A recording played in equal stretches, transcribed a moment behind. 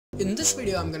In this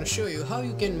video I'm gonna show you how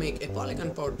you can make a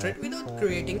polygon portrait without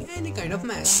creating any kind of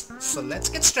mess. So let's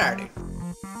get started.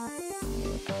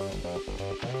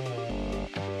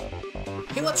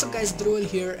 Hey, what's up guys, Dhruval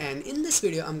here, and in this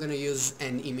video I'm gonna use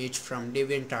an image from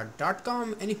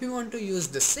deviantart.com, and if you want to use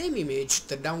the same image,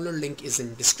 the download link is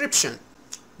in description.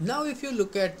 Now if you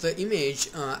look at the image,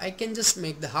 I can just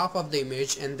make the half of the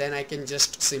image and then I can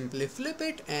just simply flip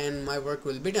it and my work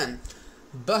will be done.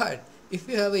 But if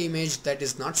you have an image that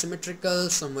is not symmetrical,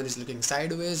 someone is looking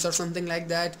sideways or something like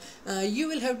that, you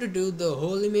will have to do the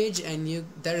whole image and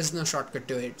there is no shortcut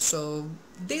to it, so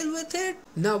deal with it.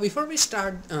 Now before we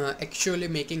start actually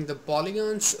making the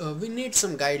polygons, we need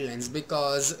some guidelines,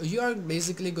 because you are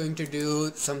basically going to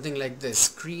do something like this.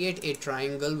 Create a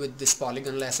triangle with this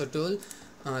polygon lasso tool,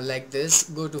 like this.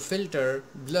 Go to filter,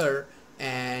 blur,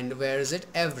 and where is it,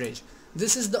 average.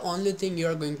 This is the only thing you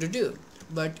are going to do.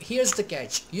 But here's the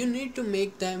catch: you need to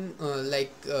make them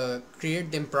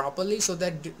create them properly so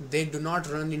that they do not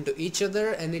run into each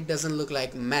other and it doesn't look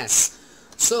like mess.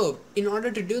 So in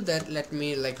order to do that, let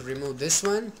me remove this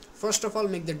one. First of all,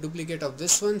 make the duplicate of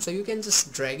this one, so you can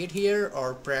just drag it here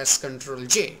or press Ctrl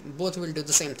J. Both will do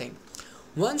the same thing.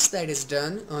 Once that is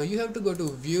done, you have to go to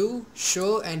view,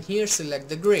 show, and here select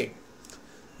the grid.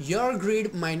 Your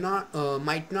grid might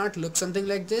not look something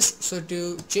like this, so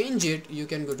to change it you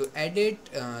can go to edit,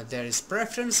 there is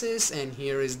preferences, and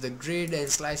here is the grid and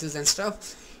slices and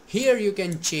stuff. Here you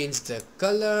can change the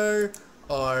color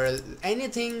or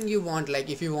anything you want,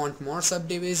 like if you want more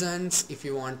subdivisions, if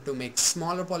you want to make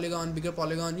smaller polygon, bigger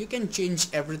polygon, you can change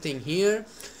everything here.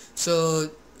 So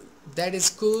that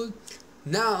is cool.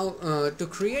 Now to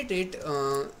create it,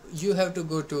 you have to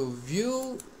go to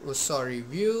view,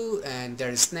 and there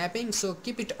is snapping, so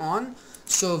keep it on.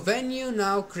 So when you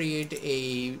now create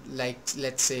a,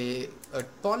 let's say a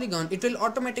polygon, it will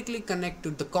automatically connect to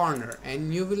the corner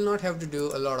and you will not have to do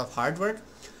a lot of hard work.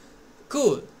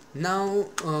 Cool. Now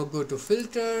go to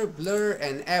filter, blur,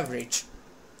 and average.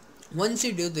 Once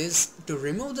you do this, to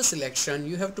remove the selection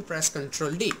you have to press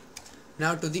Ctrl D.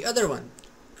 Now to the other one,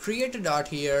 create a dot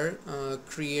here,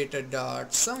 create a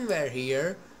dot somewhere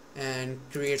here, and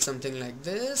create something like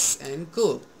this, and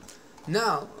cool.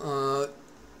 Now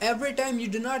every time you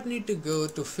do not need to go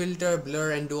to filter,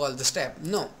 blur, and do all the step.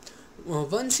 No,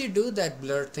 once you do that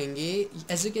blur thingy,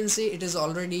 as you can see, it is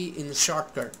already in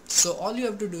shortcut, so all you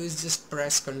have to do is just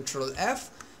press Ctrl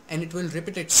F and it will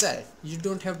repeat itself. You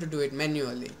don't have to do it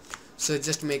manually. So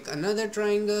just make another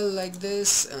triangle like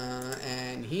this,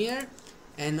 and here,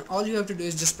 and all you have to do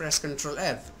is just press Ctrl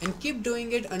F and keep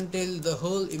doing it until the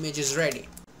whole image is ready.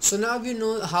 So now you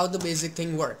know how the basic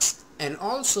thing works. And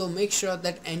also make sure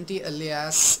that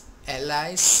anti-alias,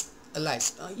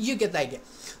 you get the idea,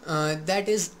 that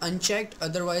is unchecked,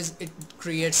 otherwise it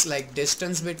creates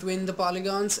distance between the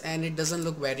polygons and it doesn't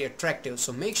look very attractive.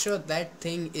 So make sure that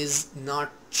thing is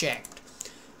not checked,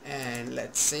 and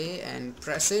let's say, and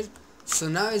press it. So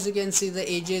now as you can see, the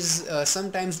edges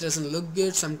sometimes doesn't look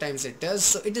good, sometimes it does,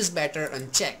 so it is better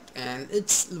unchecked, and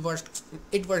it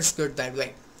works good that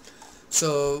way.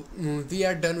 So we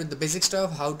are done with the basic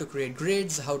stuff, how to create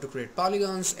grids, how to create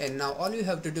polygons, and now all you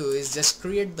have to do is just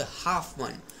create the half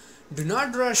one. Do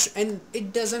not rush, and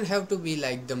it doesn't have to be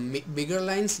like the bigger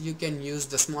lines. You can use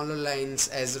the smaller lines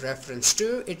as reference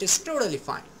too. It is totally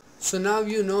fine. So now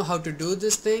you know how to do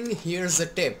this thing. Here's a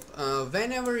tip: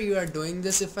 whenever you are doing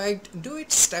this effect, do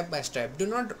it step by step. Do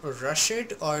not rush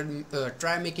it or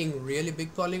try making really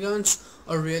big polygons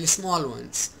or really small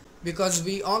ones, because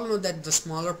we all know that the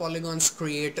smaller polygons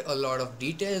create a lot of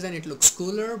details and it looks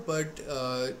cooler, but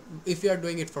if you are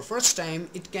doing it for first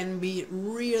time, it can be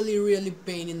really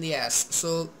pain in the ass.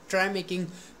 So try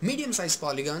making medium-sized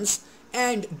polygons,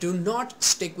 and do not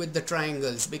stick with the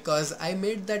triangles, because I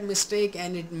made that mistake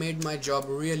and it made my job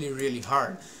really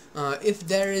hard. If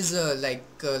there is a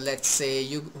let's say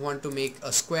you want to make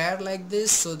a square like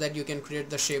this so that you can create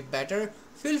the shape better,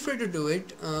 feel free to do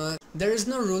it. There is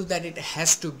no rule that it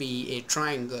has to be a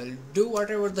triangle. Do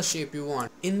whatever the shape you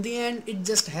want. In the end, it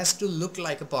just has to look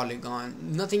like a polygon,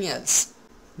 nothing else.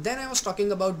 Then I was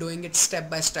talking about doing it step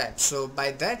by step. So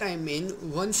by that I mean,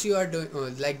 once you are doing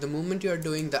the moment you are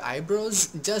doing the eyebrows,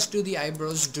 just do the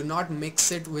eyebrows, do not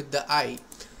mix it with the eye.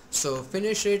 So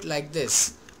finish it like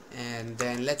this, and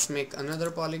then let's make another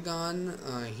polygon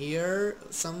here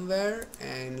somewhere,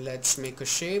 and let's make a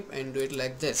shape and do it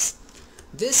like this.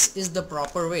 This is the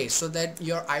proper way, so that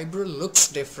your eyebrow looks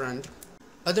different.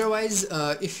 Otherwise,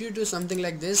 if you do something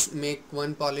like this, make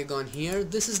one polygon here,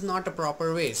 this is not a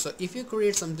proper way. So if you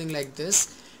create something like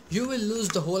this, you will lose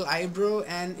the whole eyebrow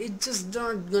and it's just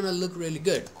not gonna look really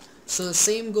good. So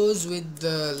same goes with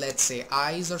the, let's say,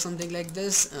 eyes or something like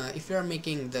this. If you are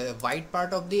making the white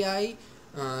part of the eye,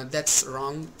 that's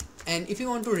wrong. And if you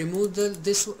want to remove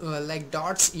this like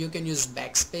dots, you can use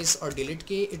backspace or delete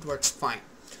key, it works fine.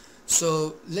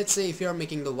 So let's say if you are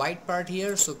making the white part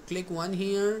here, so click one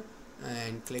here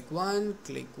and click one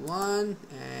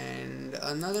and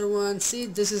another one. See,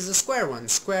 this is the square one.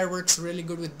 Square works really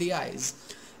good with the eyes.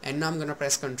 And now I'm gonna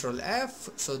press Ctrl F,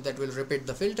 so that will repeat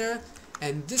the filter,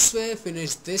 and this way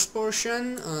finish this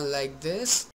portion like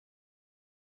this.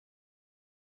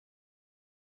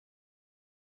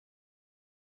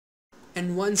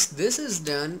 And once this is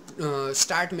done,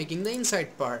 start making the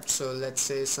inside part. So let's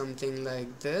say something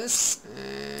like this,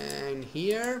 and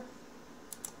here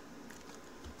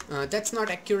that's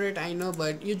not accurate, I know,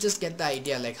 but you just get the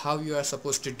idea like how you are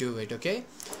supposed to do it. Okay,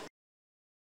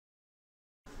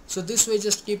 so this way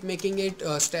just keep making it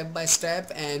step by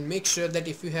step, and make sure that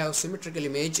if you have symmetrical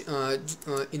image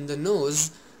in the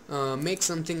nose, make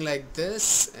something like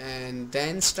this and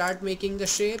then start making the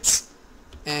shapes.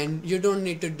 And you don't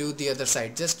need to do the other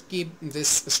side, just keep this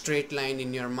straight line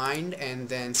in your mind and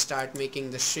then start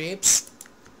making the shapes,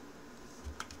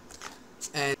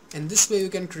 and this way you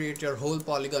can create your whole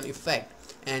polygon effect.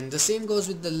 And the same goes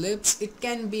with the lips. It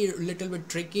can be a little bit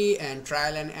tricky and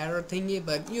trial and error thingy,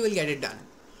 but you will get it done.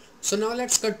 So now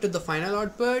let's cut to the final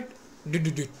output.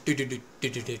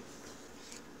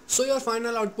 So your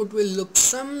final output will look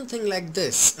something like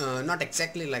this, not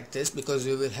exactly like this because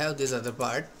you will have this other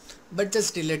part, but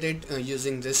just delete it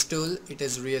using this tool. It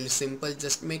is really simple,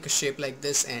 just make a shape like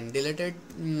this and delete it,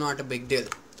 not a big deal.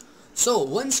 So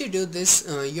once you do this,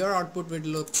 your output will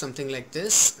look something like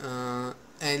this,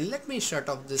 and let me shut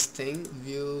off this thing,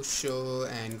 view, show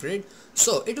and grid.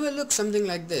 So it will look something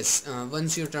like this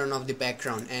once you turn off the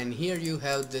background, and here you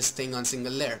have this thing on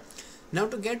single layer. Now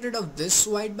to get rid of this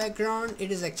white background,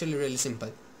 it is actually really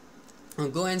simple.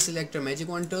 Go and select your magic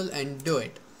wand tool and do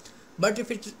it. But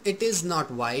if it is not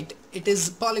white, it is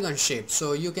polygon shape,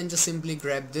 so you can just simply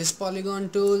grab this polygon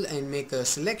tool and make a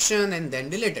selection and then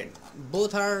delete it.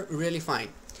 Both are really fine.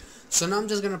 So now I'm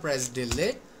just gonna press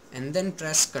delete and then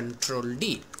press Ctrl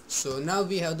D. So now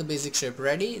we have the basic shape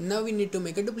ready. Now we need to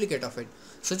make a duplicate of it.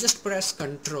 So just press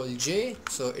Ctrl J,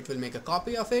 so it will make a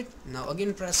copy of it. Now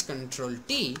again press Ctrl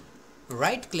T,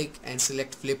 right click and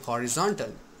select flip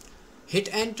horizontal.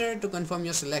 Hit enter to confirm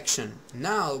your selection.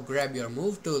 Now grab your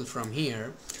move tool from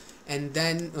here and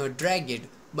then drag it.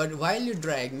 But while you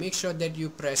drag, make sure that you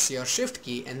press your shift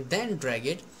key and then drag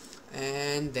it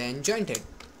and then joint it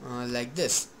like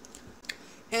this.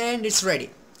 And it's ready.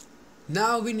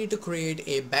 Now we need to create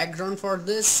a background for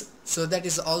this. So that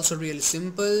is also really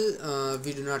simple.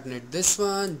 We do not need this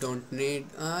one, don't need,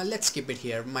 let's keep it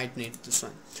here, might need this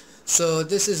one. So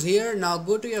this is here. Now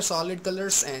go to your solid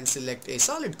colors and select a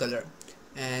solid color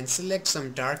and select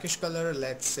some darkish color,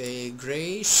 let's say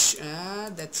grayish.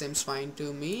 That seems fine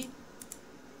to me.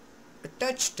 A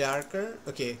touch darker,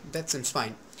 okay, that seems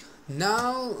fine.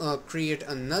 Now create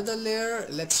another layer.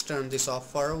 Let's turn this off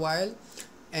for a while,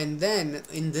 and then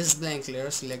in this blank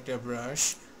layer select your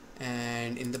brush,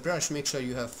 and in the brush make sure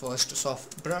you have first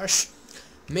soft brush.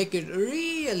 Make it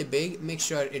really big, make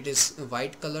sure it is a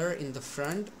white color in the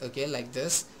front, okay, like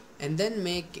this, and then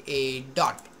make a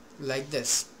dot like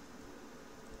this,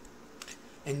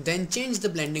 and then change the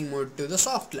blending mode to the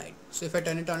soft light. So if I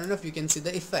turn it on enough, you can see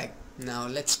the effect. Now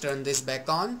let's turn this back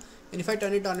on, and if I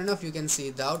turn it on enough, you can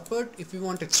see the output. If you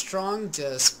want it strong,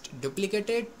 just duplicate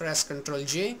it, press Ctrl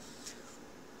J.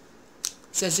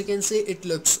 So as you can see, it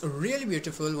looks really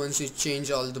beautiful once you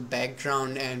change all the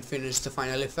background and finish the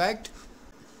final effect.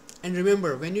 And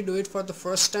remember, when you do it for the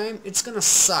first time, it's gonna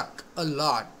suck a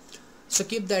lot. So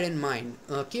keep that in mind.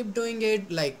 Keep doing it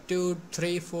like 2,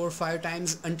 3, 4, 5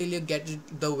 times until you get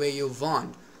it the way you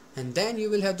want. And then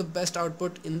you will have the best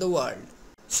output in the world.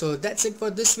 So that's it for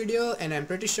this video, and I'm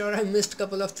pretty sure I missed a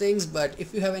couple of things, but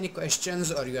if you have any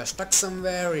questions or you are stuck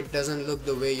somewhere or it doesn't look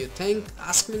the way you think,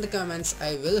 ask me in the comments.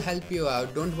 I will help you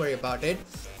out, don't worry about it.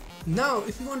 Now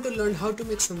if you want to learn how to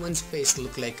make someone's face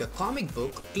look like a comic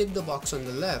book, click the box on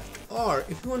the left, or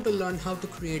if you want to learn how to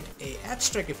create an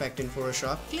abstract effect in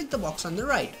Photoshop, click the box on the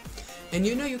right. And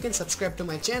you know you can subscribe to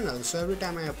my channel, so every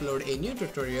time I upload a new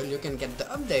tutorial you can get the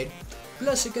update.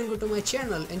 Plus you can go to my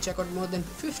channel and check out more than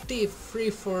 50 free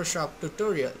Photoshop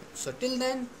tutorials. So till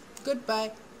then,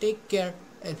 goodbye, take care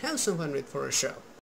and have some fun with Photoshop.